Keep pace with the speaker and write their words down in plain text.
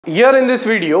Here in this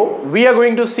video, we are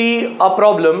going to see a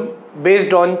problem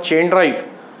based on chain drive.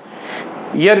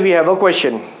 Here we have a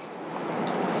question.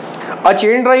 A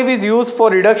chain drive is used for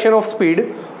reduction of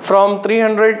speed from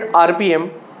 300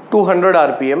 rpm to 100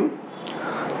 rpm.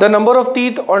 The number of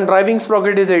teeth on driving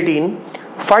sprocket is 18.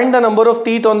 Find the number of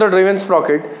teeth on the driven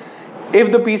sprocket.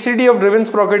 If the PCD of driven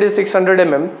sprocket is 600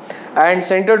 mm and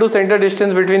center to center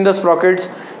distance between the sprockets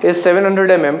is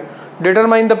 700 mm,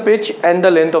 determine the pitch and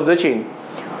the length of the chain.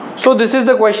 So this is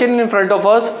the question in front of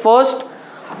us. First,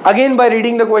 again by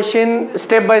reading the question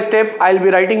step by step, I'll be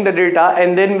writing the data,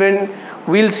 and then when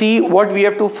we'll see what we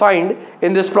have to find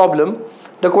in this problem.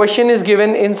 The question is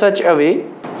given in such a way.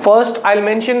 First, I'll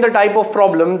mention the type of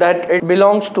problem, that it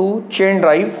belongs to chain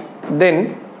drive.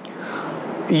 Then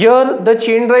here the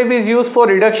chain drive is used for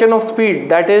reduction of speed,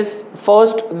 that is,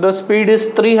 first the speed is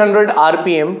 300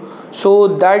 rpm, so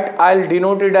that I'll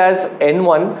denote it as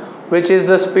N1, which is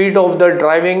the speed of the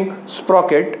driving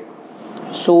sprocket.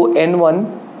 So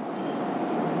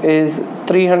N1 is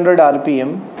 300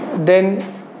 rpm. Then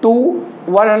to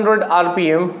 100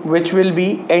 rpm, which will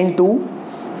be N2,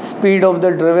 speed of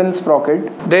the driven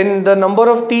sprocket. Then the number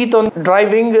of teeth on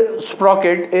driving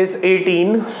sprocket is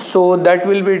 18, so that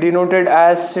will be denoted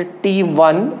as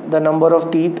T1, the number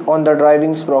of teeth on the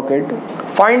driving sprocket.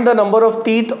 Find the number of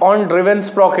teeth on driven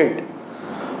sprocket,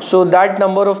 so that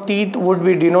number of teeth would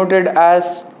be denoted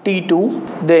as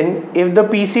T2. Then if the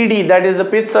PCD, that is the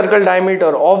pitch circle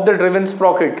diameter of the driven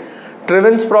sprocket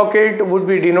would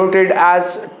be denoted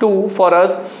as 2 for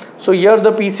us. So here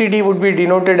the PCD would be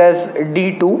denoted as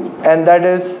D2, and that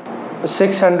is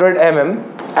 600 mm.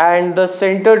 And the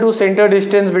center to center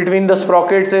distance between the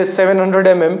sprockets is 700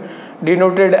 mm,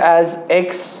 denoted as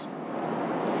X,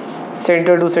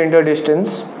 center to center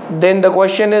distance. Then the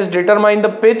question is determine the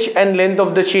pitch and length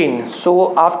of the chain.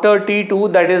 So after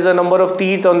T2, that is the number of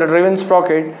teeth on the driven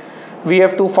sprocket, we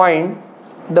have to find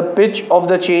the pitch of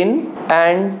the chain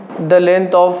and the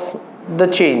length of the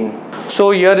chain.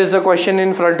 So here is the question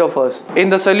in front of us. In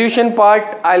the solution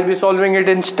part, I'll be solving it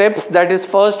in steps. That is,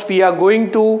 first we are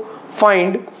going to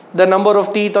find the number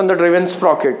of teeth on the driven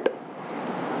sprocket.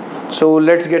 So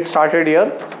let's get started here.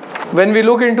 When we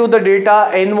look into the data,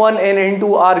 N1 and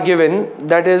N2 are given,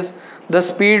 that is the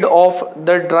speed of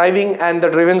the driving and the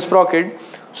driven sprocket.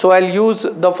 So I'll use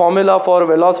the formula for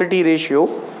velocity ratio.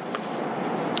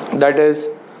 That is,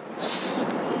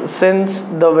 since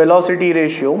the velocity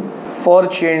ratio for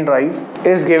chain drive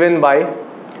is given by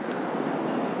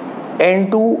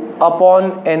N2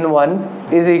 upon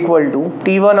N1 is equal to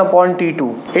T1 upon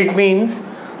T2. It means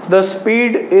the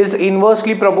speed is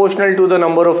inversely proportional to the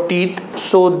number of teeth.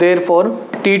 So therefore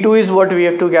T2 is what we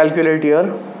have to calculate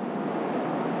here.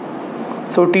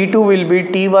 So T2 will be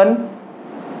T1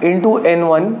 into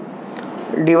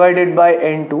N1 divided by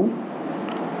N2.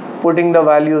 Putting the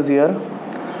values here.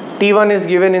 T1 is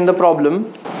given in the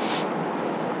problem.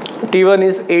 T1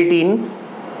 is 18.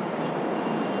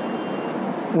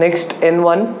 Next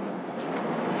N1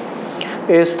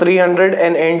 is 300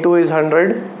 and N2 is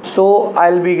 100. So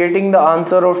I'll be getting the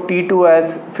answer of T2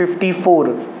 as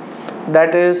 54.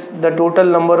 That is the total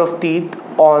number of teeth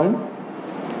on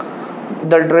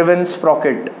the driven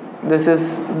sprocket. This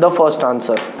is the first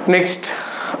answer. Next,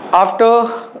 after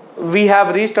we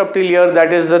have reached up till here,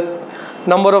 that is the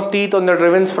number of teeth on the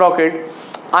driven sprocket,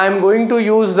 I am going to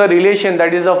use the relation,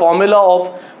 that is the formula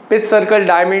of pitch circle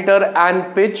diameter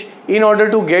and pitch, in order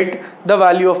to get the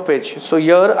value of pitch. So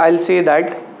here I'll say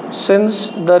that since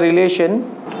the relation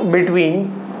between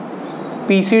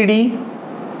PCD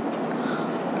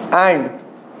and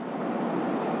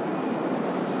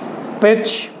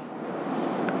pitch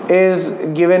is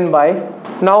given by,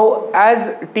 now as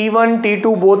T1,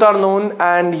 T2 both are known,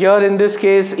 and here in this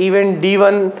case even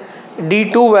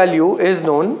D2 value is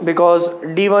known, because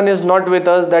D1 is not with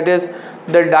us, that is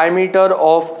the diameter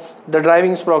of the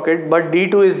driving sprocket, but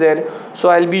D2 is there. So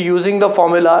I'll be using the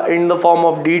formula in the form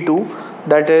of D2,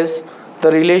 that is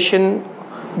the relation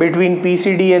between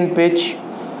PCD and pitch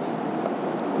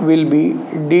will be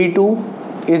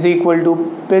D2 is equal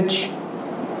to pitch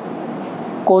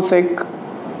cosec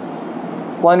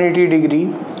 180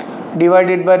 degree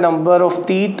divided by number of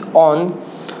teeth on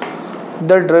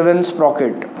the driven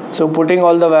sprocket. So putting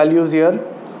all the values here,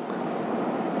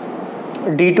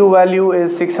 D2 value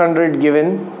is 600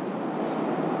 given,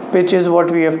 pitch is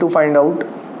what we have to find out,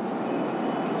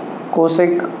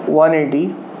 cosec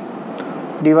 180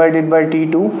 divided by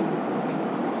T2,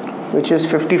 which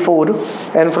is 54,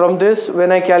 and from this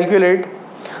when I calculate,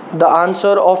 the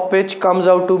answer of pitch comes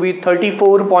out to be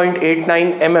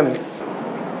 34.89 mm.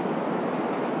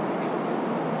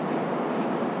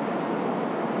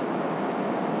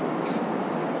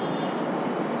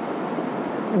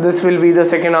 This will be the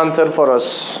second answer for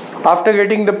us. After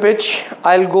getting the pitch,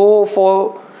 I'll go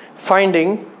for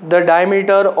finding the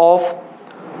diameter of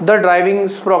the driving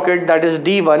sprocket, that is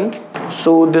D1.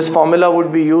 So this formula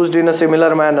would be used in a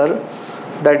similar manner,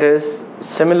 that is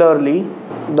similarly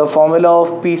the formula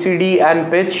of PCD and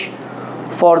pitch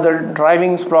for the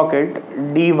driving sprocket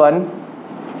D1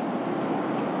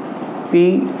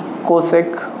 P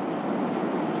cosec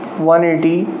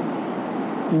 180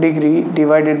 degree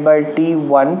divided by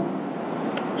T1.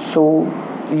 So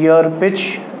your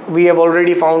pitch we have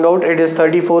already found out, it is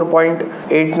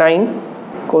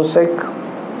 34.89 cosec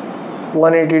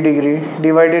 180 degree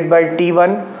divided by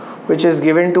T1, which is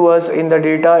given to us in the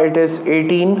data, it is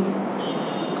 18.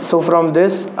 So from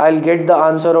this I'll get the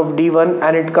answer of D1,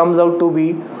 and it comes out to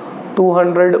be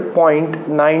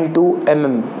 200.92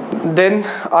 mm. Then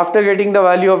after getting the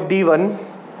value of D1,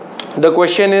 the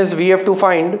question is we have to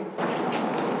find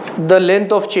the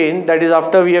length of chain, that is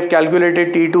after we have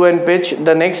calculated T2 and pitch,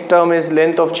 the next term is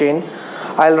length of chain.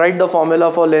 I'll write the formula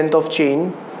for length of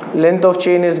chain. Length of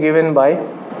chain is given by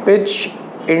pitch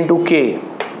into K.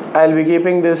 I'll be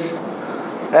keeping this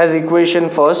as equation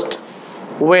first,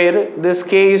 where this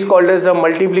K is called as a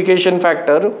multiplication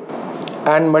factor,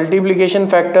 and multiplication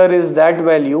factor is that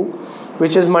value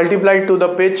which is multiplied to the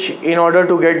pitch in order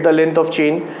to get the length of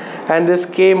chain, and this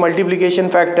K multiplication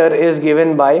factor is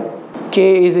given by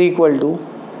K is equal to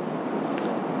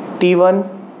T1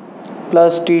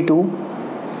 plus T2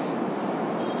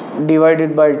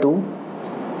 divided by 2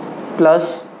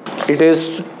 plus it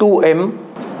is 2m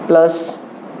plus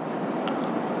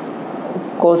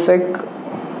cosec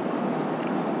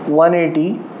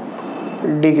 180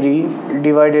 degree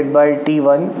divided by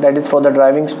T1, that is for the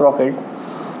driving sprocket,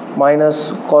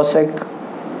 minus cosec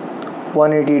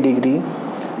 180 degree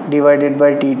divided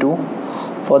by T2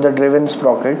 for the driven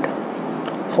sprocket,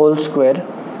 whole square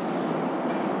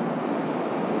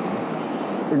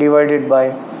divided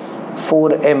by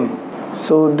 4m.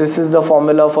 So this is the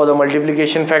formula for the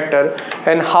multiplication factor,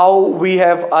 and how we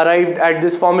have arrived at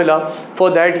this formula, for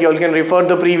that you all can refer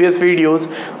the previous videos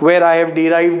where I have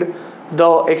derived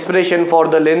the expression for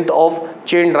the length of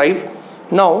chain drive.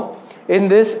 Now in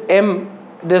this m,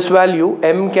 this value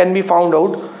m can be found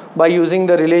out by using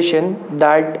the relation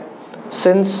that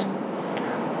since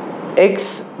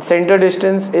x center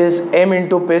distance is m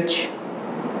into pitch,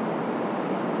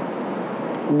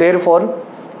 therefore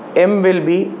m will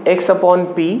be x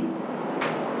upon p.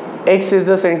 X is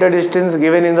the center distance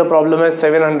given in the problem as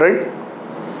 700.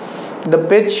 The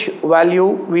pitch value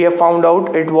we have found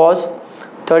out, it was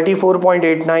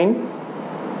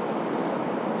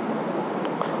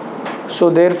 34.89. So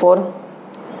therefore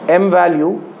m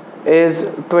value is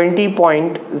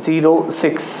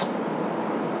 20.06.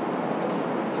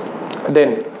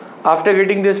 Then after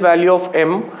getting this value of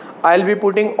m, I'll be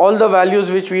putting all the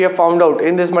values which we have found out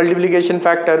in this multiplication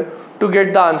factor to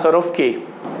get the answer of K.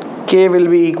 K will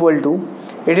be equal to,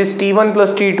 it is T1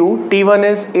 plus T2. T1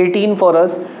 is 18 for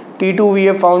us. T2 we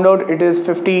have found out, it is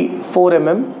 54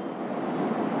 mm.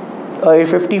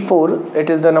 54, it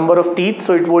is the number of teeth,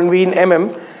 so it won't be in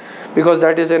mm because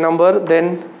that is a number.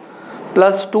 Then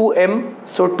plus 2m,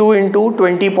 so 2 into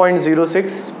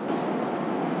 20.06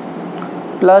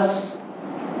 plus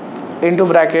into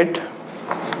bracket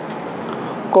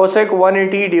cosec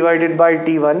 180 divided by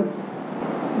T1.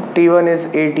 T1 is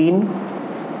 18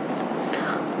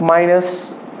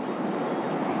 minus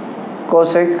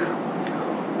cosec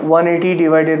 180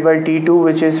 divided by T2,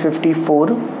 which is 54,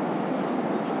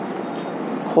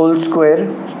 whole square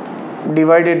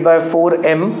divided by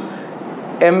 4m.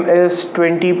 M is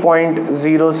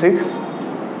 20.06.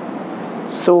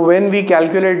 So when we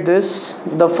calculate this,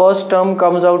 the first term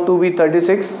comes out to be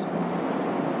 36.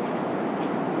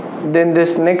 Then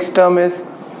this next term is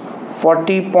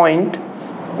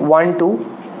 40.12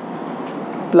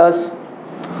 plus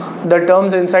the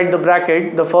terms inside the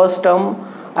bracket. The first term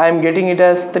I am getting it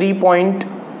as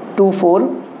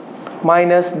 3.24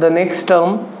 minus the next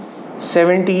term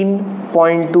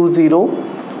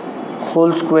 17.20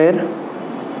 whole square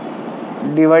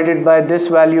divided by this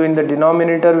value in the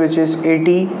denominator, which is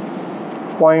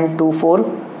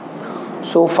 80.24.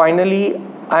 So finally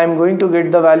I am going to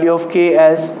get the value of K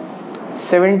as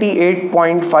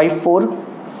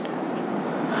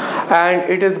 78.54, and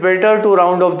it is better to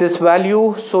round off this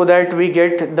value so that we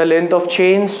get the length of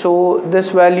chain. So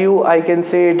this value I can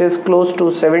say it is close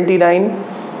to 79,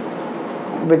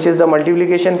 which is the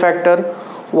multiplication factor.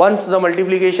 Once the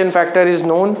multiplication factor is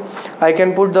known, I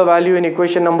can put the value in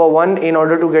equation number 1 in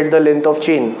order to get the length of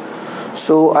chain.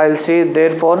 So I'll say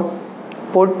therefore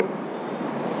put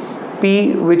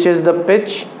P, which is the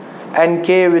pitch, and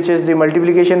K, which is the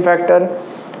multiplication factor.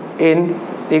 in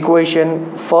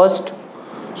equation first.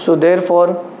 So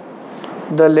therefore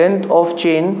the length of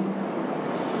chain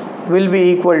will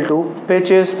be equal to,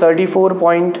 pitch is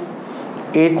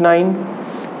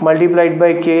 34.89 multiplied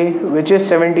by K, which is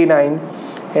 79,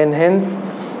 and hence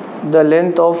the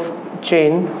length of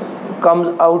chain comes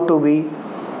out to be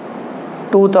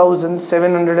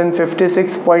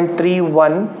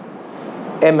 2756.31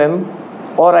 mm,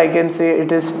 or I can say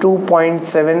it is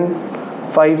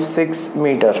 2.756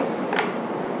 meter.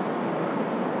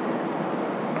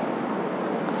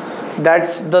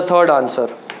 That's the third answer.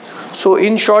 So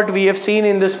in short, we have seen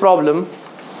in this problem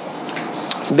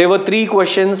there were three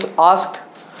questions asked.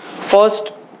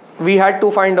 First, we had to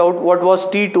find out what was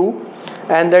T2,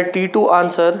 and that T2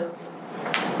 answer,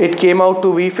 it came out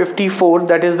to be 54,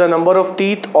 that is the number of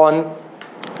teeth on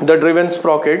the driven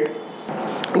sprocket.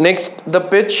 Next, the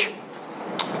pitch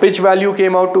value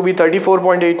came out to be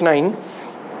 34.89,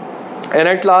 and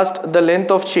at last the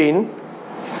length of chain,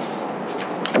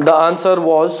 the answer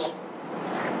was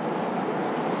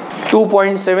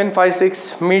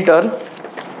 2.756 meter.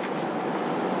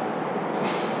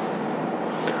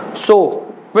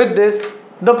 So with this,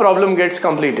 the problem gets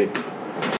completed.